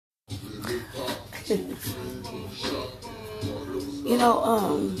You know,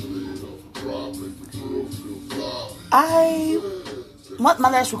 my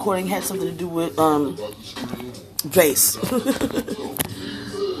last recording had something to do with race.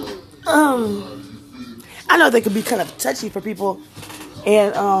 I know they could be kind of touchy for people,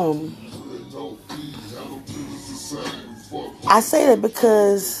 and I say that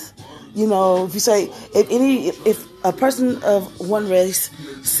because, you know, if you say if a person of one race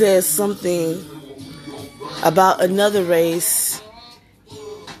says something about another race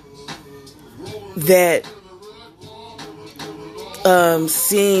that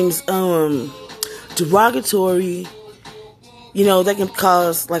seems derogatory, you know, that can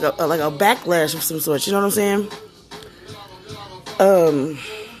cause like a backlash of some sort. You know what I'm saying?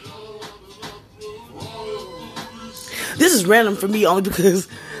 This is random for me only because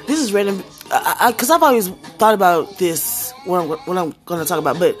this is random. Because I've always thought about this when I'm going to talk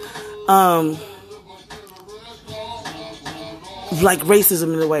about, but like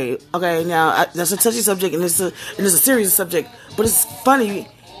racism in a way. Okay, now that's a touchy subject, and it's a serious subject, but it's funny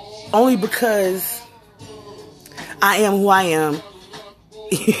only because I am who I am.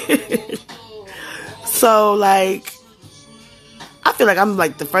 So like, I feel like I'm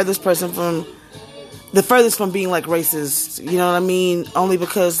like the furthest from being like racist. You know what I mean? Only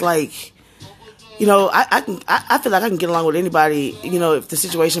because like, you know, I feel like I can get along with anybody, you know, if the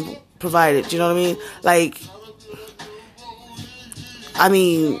situation provided. You know what I mean? Like, I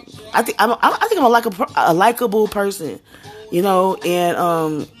mean, I think I'm a likable person, you know,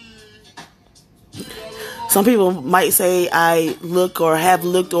 and some people might say I look or have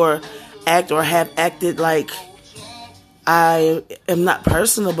looked or act or have acted like I am not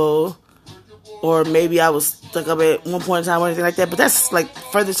personable, or maybe I was stuck up at one point in time or anything like that. But that's like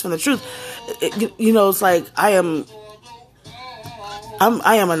furthest from the truth. You know, it's like I'm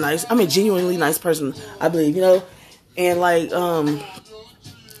a genuinely nice person, I believe, you know, and like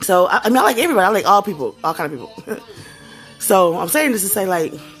so I mean, I like everybody. I like all people, all kind of people. So I'm saying this to say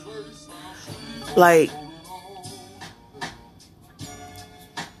like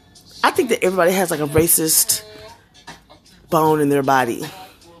I think that everybody has like a racist bone in their body.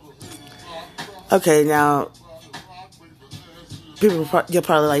 Okay, now you're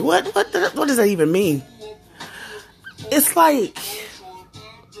probably like, what does that even mean? It's like,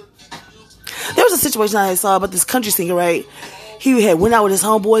 there was a situation I saw about this country singer, right? He had went out with his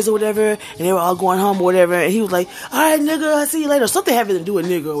homeboys or whatever, and they were all going home or whatever, and he was like, all right, nigga, I'll see you later. Something having to do with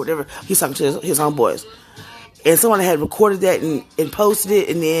nigga or whatever. He's talking to his homeboys. And someone had recorded that and posted it,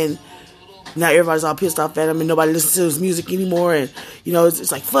 and then now everybody's all pissed off at him, and nobody listens to his music anymore, and, you know,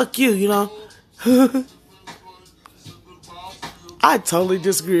 it's like, fuck you, you know? I totally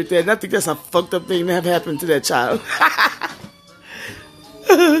disagree with that, and I think that's a fucked up thing to have happened to that child.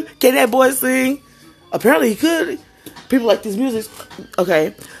 Can that boy sing? Apparently he could. People like this music.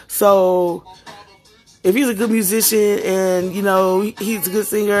 Okay, so if he's a good musician and, you know, he's a good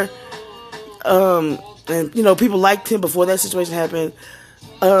singer, and, you know, people liked him before that situation happened,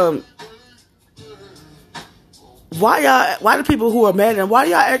 why the people who are mad at him, why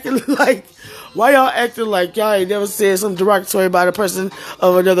y'all acting like y'all ain't never said something derogatory about a person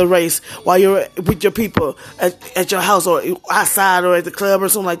of another race while you're with your people at your house or outside or at the club or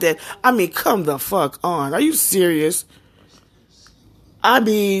something like that? I mean, come the fuck on. Are you serious? I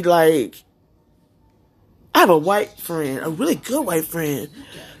mean, like, I have a white friend, a really good white friend.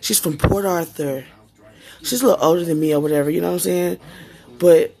 She's from Port Arthur. She's a little older than me or whatever, you know what I'm saying?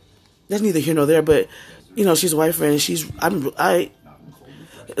 But that's neither here nor there, but, you know, she's a white friend. It's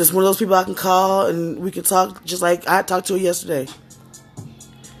one of those people I can call and we can talk just like I talked to her yesterday.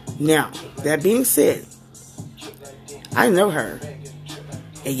 Now, that being said, I know her.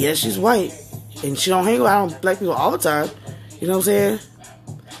 And yes, she's white. And she don't hang around black people all the time. You know what I'm saying?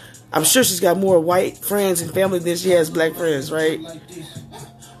 I'm sure she's got more white friends and family than she has black friends, right?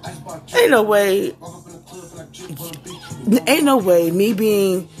 Ain't no way me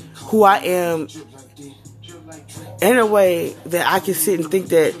being who I am, ain't no way that I can sit and think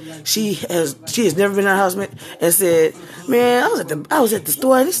that she has never been in her house and said, man, I was at the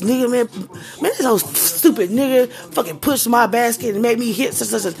store and this nigga, man, this old stupid nigga fucking pushed my basket and made me hit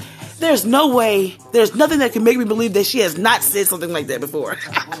such. There's no way, there's nothing that can make me believe that she has not said something like that before.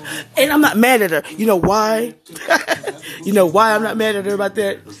 And I'm not mad at her. You know why? You know why I'm not mad at her about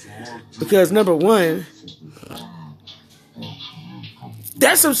that? Because number one,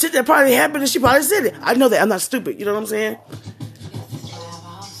 that's some shit that probably happened and she probably said it. I know that. I'm not stupid. You know what I'm saying?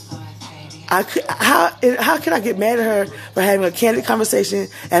 How can I get mad at her for having a candid conversation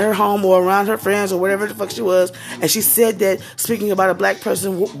at her home or around her friends or whatever the fuck she was, and she said that speaking about a black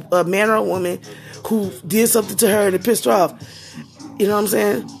person, a man or a woman, who did something to her and it pissed her off. You know what I'm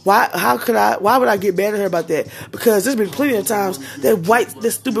saying? Why would I get mad at her about that? Because there's been plenty of times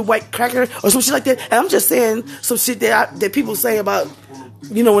that stupid white cracker or some shit like that. And I'm just saying some shit that people say about,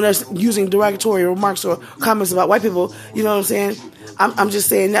 when they're using derogatory remarks or comments about white people. You know what I'm saying? I'm just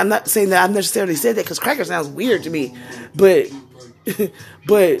saying that. I'm not saying that I've necessarily said that because cracker sounds weird to me. But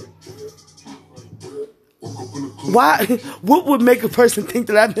why? What would make a person think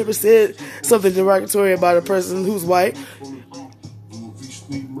that I've never said something derogatory about a person who's white?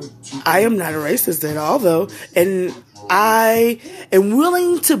 I am not a racist at all, though, and I am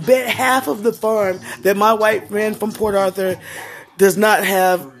willing to bet half of the farm that my white friend from Port Arthur does not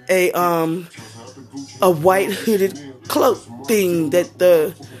have a white hooded cloak thing that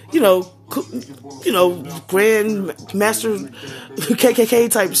the Grand Master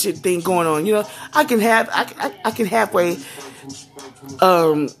KKK type shit thing going on. I can halfway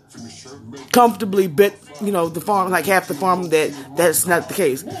comfortably bet the farm, like half the farm, that's not the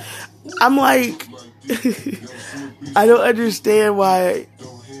case. I'm like, I don't understand why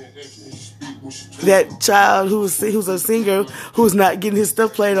that child who's a singer who's not getting his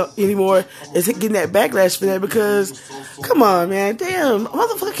stuff played anymore is getting that backlash for that. Because come on, man, damn,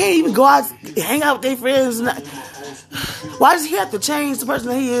 motherfucker can't even go out, hang out with their friends. Why does he have to change the person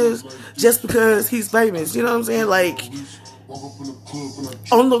that he is just because he's famous? You know what I'm saying? Like,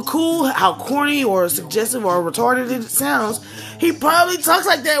 on the cool, how corny or suggestive or retarded it sounds, he probably talks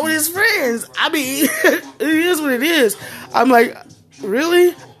like that with his friends. I mean, it is what it is. I'm like,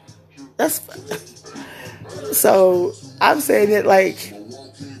 really? That's so. I'm saying that, like,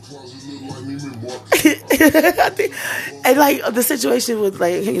 I think, and like the situation with,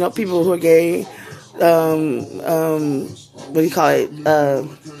 like, people who are gay, what do you call it,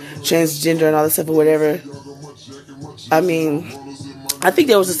 transgender and all that stuff or whatever. I mean, I think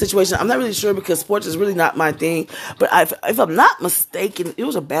there was a situation, I'm not really sure because sports is really not my thing, but if I'm not mistaken, it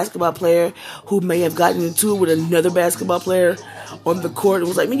was a basketball player who may have gotten into it with another basketball player on the court and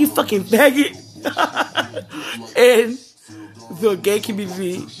was like, man, you fucking faggot. And the gay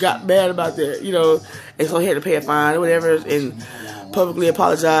community got mad about that, and so he had to pay a fine or whatever and publicly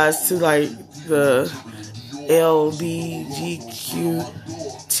apologize to, like, the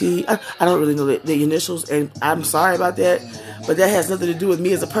LBGQT. I don't really know the initials, and I'm sorry about that, but that has nothing to do with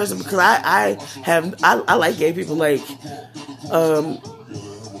me as a person, because I like gay people. Like,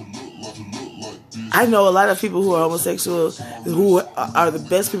 I know a lot of people who are homosexual who are the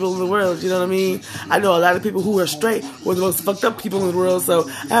best people in the world. You know what I mean? I know a lot of people who are straight who are the most fucked up people in the world. So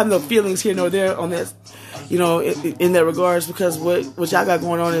I have no feelings here nor there on that, in that regards, because what y'all got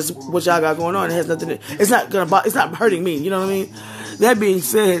going on is what y'all got going on. It has nothing. It's not hurting me. You know what I mean? That being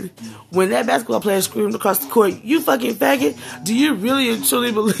said, when that basketball player screamed across the court, "You fucking faggot," do you really and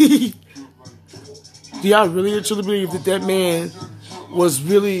truly believe? Do y'all really and truly believe that man was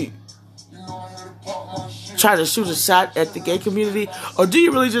really trying to shoot a shot at the gay community? Or do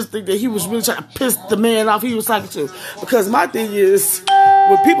you really just think that he was really trying to piss the man off he was talking to? Because my thing is,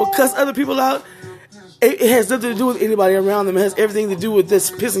 when people cuss other people out, it has nothing to do with anybody around them. It has everything to do with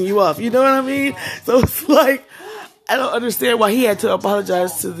this pissing you off. You know what I mean? So it's like, I don't understand why he had to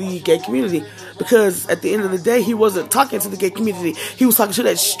apologize to the gay community, because at the end of the day, he wasn't talking to the gay community. He was talking to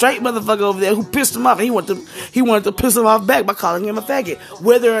that straight motherfucker over there who pissed him off, and he wanted to piss him off back by calling him a faggot.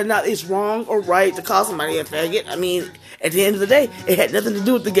 Whether or not it's wrong or right to call somebody a faggot, I mean, at the end of the day, it had nothing to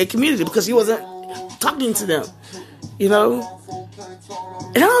do with the gay community, because he wasn't talking to them, And I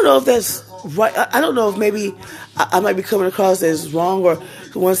don't know if that's right. I don't know if maybe I might be coming across as wrong or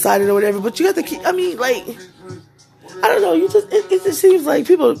one-sided or whatever, but you have to keep, I mean, like, I don't know. It just seems like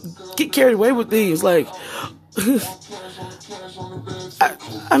people get carried away with things. Like,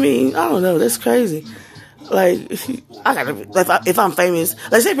 I mean, I don't know. That's crazy. Like, if I'm famous,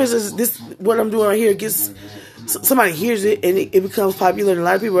 like, say for instance, what I'm doing right here somebody hears it and it becomes popular and a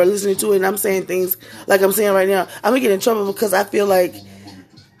lot of people are listening to it, and I'm saying things like I'm saying right now, I'm gonna get in trouble because I feel like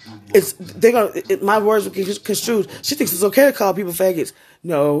my words will get construed. She thinks it's okay to call people faggots.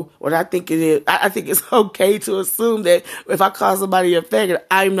 No, what I think it is, I think it's okay to assume that if I call somebody a faggot,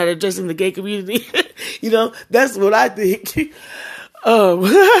 I'm not addressing the gay community. That's what I think.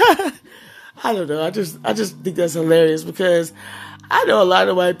 I don't know. I just think that's hilarious, because I know a lot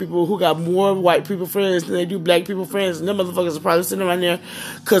of white people who got more white people friends than they do black people friends, and them motherfuckers are probably sitting around there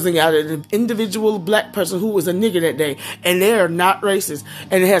cussing out an individual black person who was a nigger that day, and they are not racist,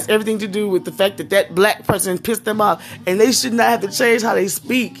 and it has everything to do with the fact that black person pissed them off, and they should not have to change how they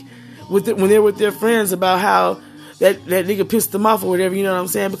speak when they're with their friends about how that nigga pissed them off or whatever, you know what I'm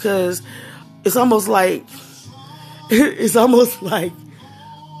saying? Because it's almost like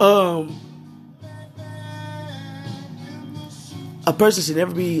a person should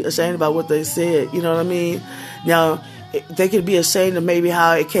never be ashamed about what they said, you know what I mean? Now, they could be ashamed of maybe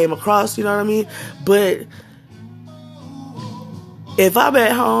how it came across, you know what I mean? But if I'm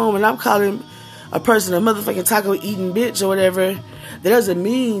at home and I'm calling a person a motherfucking taco eating bitch or whatever, that doesn't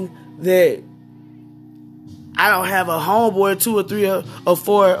mean that I don't have a homeboy, 2 or 3 or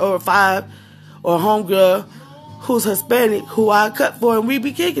 4 or 5 or a homegirl who's Hispanic who I cut for and we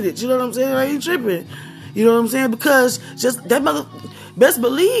be kicking it. You know what I'm saying? I ain't tripping. You know what I'm saying? Because just that best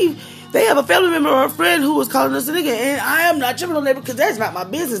believe they have a family member or a friend who was calling us a nigga, and I am not tripping on that because that's not my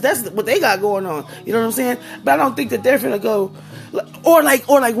business. That's what they got going on. You know what I'm saying? But I don't think that they're finna go, or like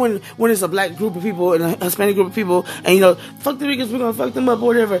when it's a black group of people and a Hispanic group of people, and you know, fuck the niggas, we're gonna fuck them up or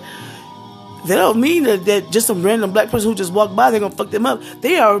whatever. That don't mean that just some random black person who just walked by, they're gonna fuck them up.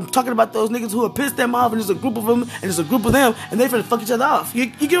 They are talking about those niggas who have pissed them off, and there's a group of them, and there's a group of them, and they finna fuck each other off. You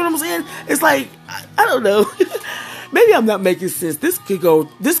get what I'm saying? It's like, I don't know. Maybe I'm not making sense. This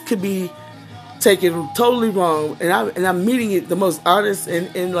could be taken totally wrong, and I'm meeting it the most honest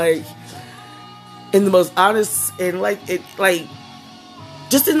and like in the most honest and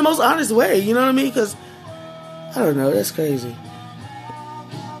just in the most honest way. You know what I mean? Because I don't know. That's crazy.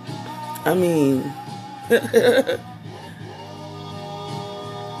 I mean,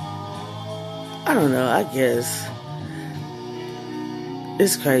 I don't know. I guess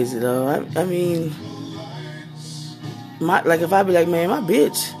it's crazy though. I mean, if I be like, man, my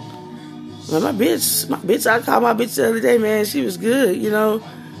bitch, I called my bitch the other day, man. She was good, you know.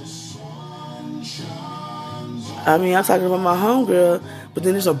 I mean, I'm talking about my homegirl, but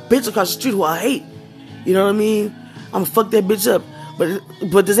then there's a bitch across the street who I hate. You know what I mean? I'm gonna fuck that bitch up.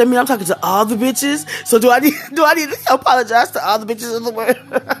 But does that mean I'm talking to all the bitches? So do I need to apologize to all the bitches in the world?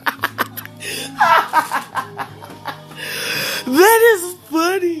 That is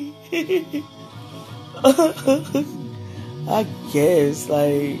funny. I guess,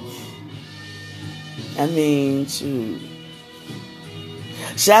 I mean, shoot.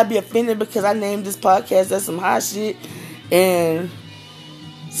 Should I be offended because I named this podcast that's some hot shit? And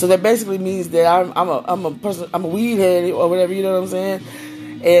so that basically means that I'm a person, I'm a weed head or whatever, you know what I'm saying?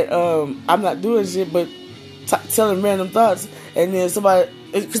 And I'm not doing shit but telling random thoughts, and then somebody,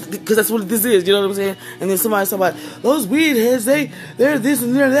 because that's what this is, you know what I'm saying? And then somebody's talking about those weed heads, they're this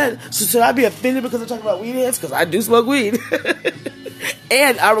and they're that. So should I be offended because I'm talking about weed heads? Because I do smoke weed.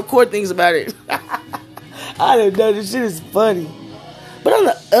 And I record things about it. I don't know, this shit is funny. But on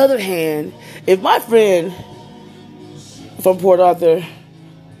the other hand, if my friend from Port Arthur,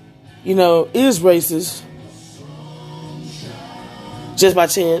 you know, is racist, just by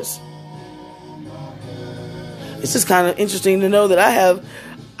chance, it's just kind of interesting to know that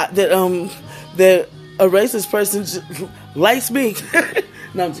that a racist person likes me.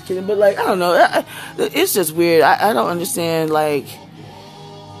 No, I'm just kidding. But I don't know. It's just weird. I don't understand. I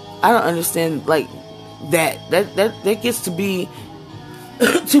don't understand. That gets to be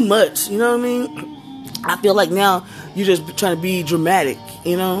too much. You know what I mean? I feel like now you're just trying to be dramatic.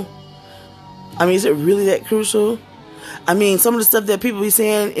 You know? I mean, is it really that crucial? I mean, some of the stuff that people be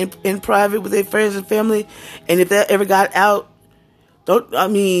saying in private with their friends and family, and if that ever got out,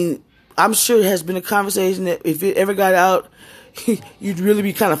 I'm sure it has been a conversation that if it ever got out, you'd really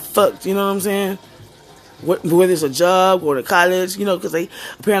be kind of fucked, you know what I'm saying? Whether it's a job, going to college, you know, because they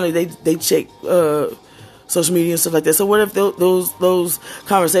check social media and stuff like that. So what if those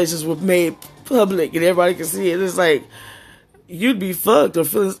conversations were made public and everybody can see it? It's like, you'd be fucked or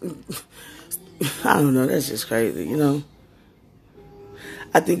feeling... I don't know, that's just crazy, you know.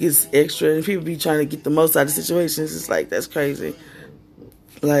 I think it's extra, and people be trying to get the most out of situations. It's like, that's crazy.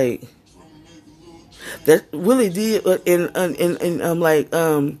 That Willie D in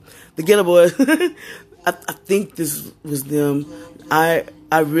the Ghetto Boys. I think this was them. I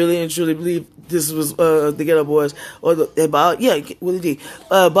really and truly believe this was the Ghetto Boys or Willie D.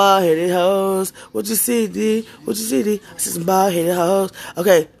 Bald headed hoes. What you see, D? What you see, D? I see some bald headed hoes.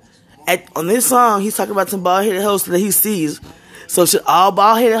 Okay. On this song, he's talking about some bald-headed hoes that he sees. So should all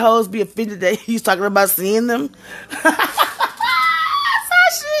bald-headed hoes be offended that he's talking about seeing them?